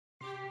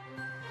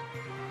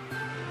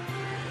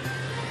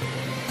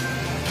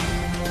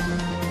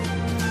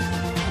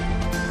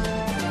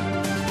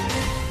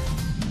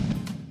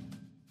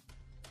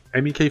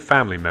MEK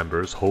family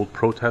members hold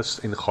protests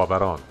in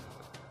Khavaran.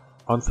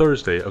 On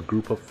Thursday, a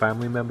group of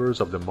family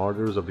members of the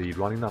martyrs of the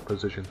Iranian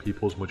opposition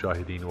People's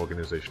Mujahedin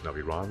Organization of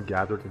Iran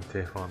gathered in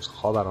Tehran's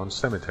Khavaran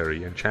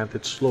cemetery and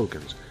chanted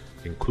slogans,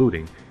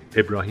 including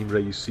Ebrahim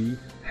Raisi,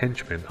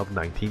 Henchman of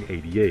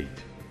 1988.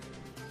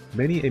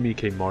 Many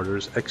MEK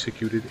martyrs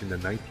executed in the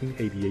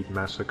 1988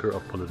 massacre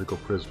of political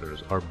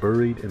prisoners are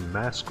buried in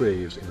mass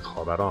graves in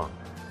Khavaran,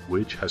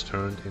 which has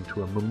turned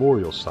into a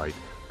memorial site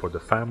for the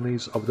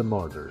families of the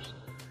martyrs.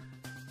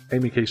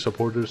 MEK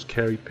supporters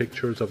carried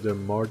pictures of their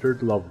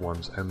martyred loved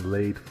ones and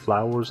laid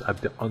flowers at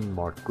the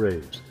unmarked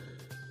graves.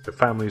 The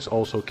families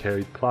also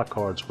carried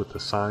placards with the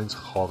signs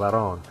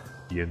Khavaran,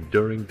 the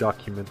enduring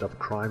document of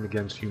crime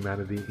against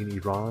humanity in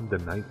Iran, the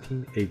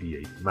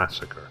 1988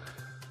 massacre,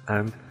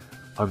 and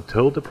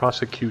until the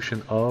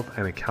prosecution of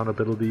and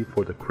accountability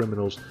for the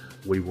criminals,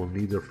 we will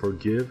neither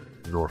forgive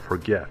nor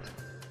forget.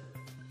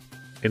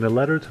 In a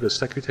letter to the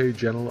Secretary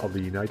General of the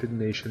United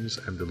Nations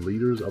and the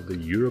leaders of the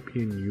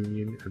European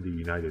Union and the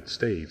United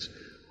States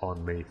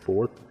on May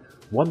 4th,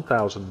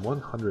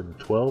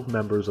 1,112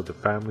 members of the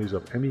families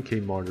of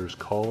MEK martyrs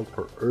called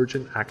for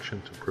urgent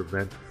action to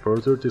prevent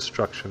further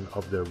destruction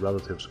of their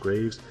relatives'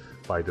 graves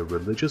by the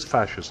religious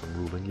fascism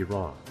ruling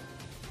Iran.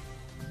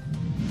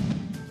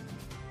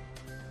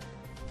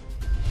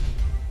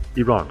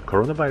 Iran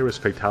coronavirus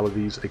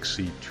fatalities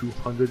exceed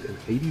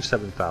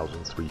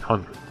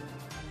 287,300.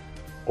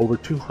 Over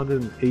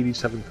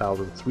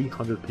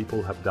 287,300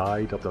 people have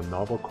died of the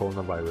novel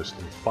coronavirus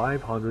in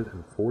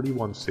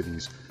 541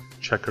 cities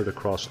checkered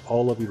across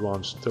all of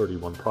Iran's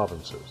 31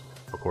 provinces,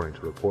 according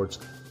to reports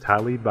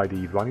tallied by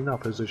the Iranian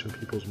opposition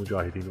People's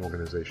Mujahedin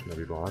Organization of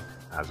Iran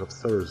as of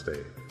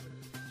Thursday.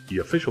 The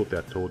official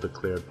death toll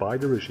declared by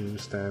the regime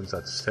stands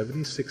at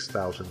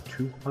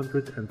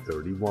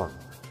 76,231,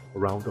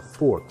 around a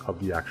fourth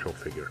of the actual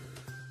figure.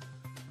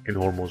 In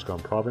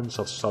Hormozgan province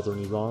of southern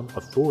Iran,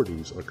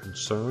 authorities are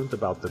concerned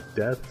about the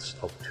deaths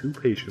of 2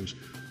 patients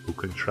who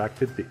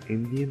contracted the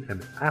Indian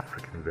and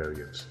African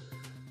variants.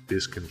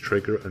 This can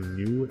trigger a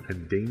new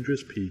and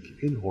dangerous peak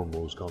in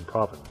Hormozgan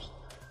province.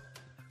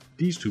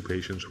 These 2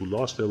 patients who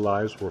lost their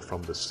lives were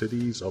from the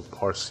cities of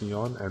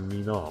Parsian and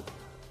Minab.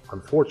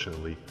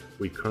 Unfortunately,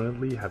 we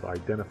currently have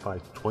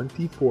identified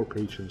 24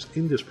 patients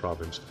in this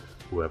province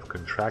who have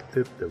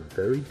contracted the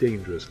very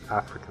dangerous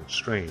African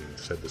strain,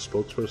 said the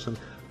spokesperson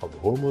of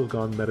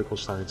Hormozgan Medical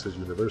Sciences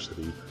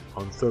University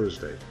on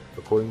Thursday,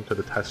 according to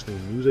the Tasnim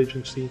news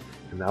agency,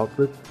 an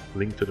outlet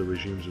linked to the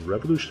regime's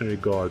Revolutionary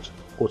Guards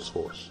Quds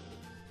Force.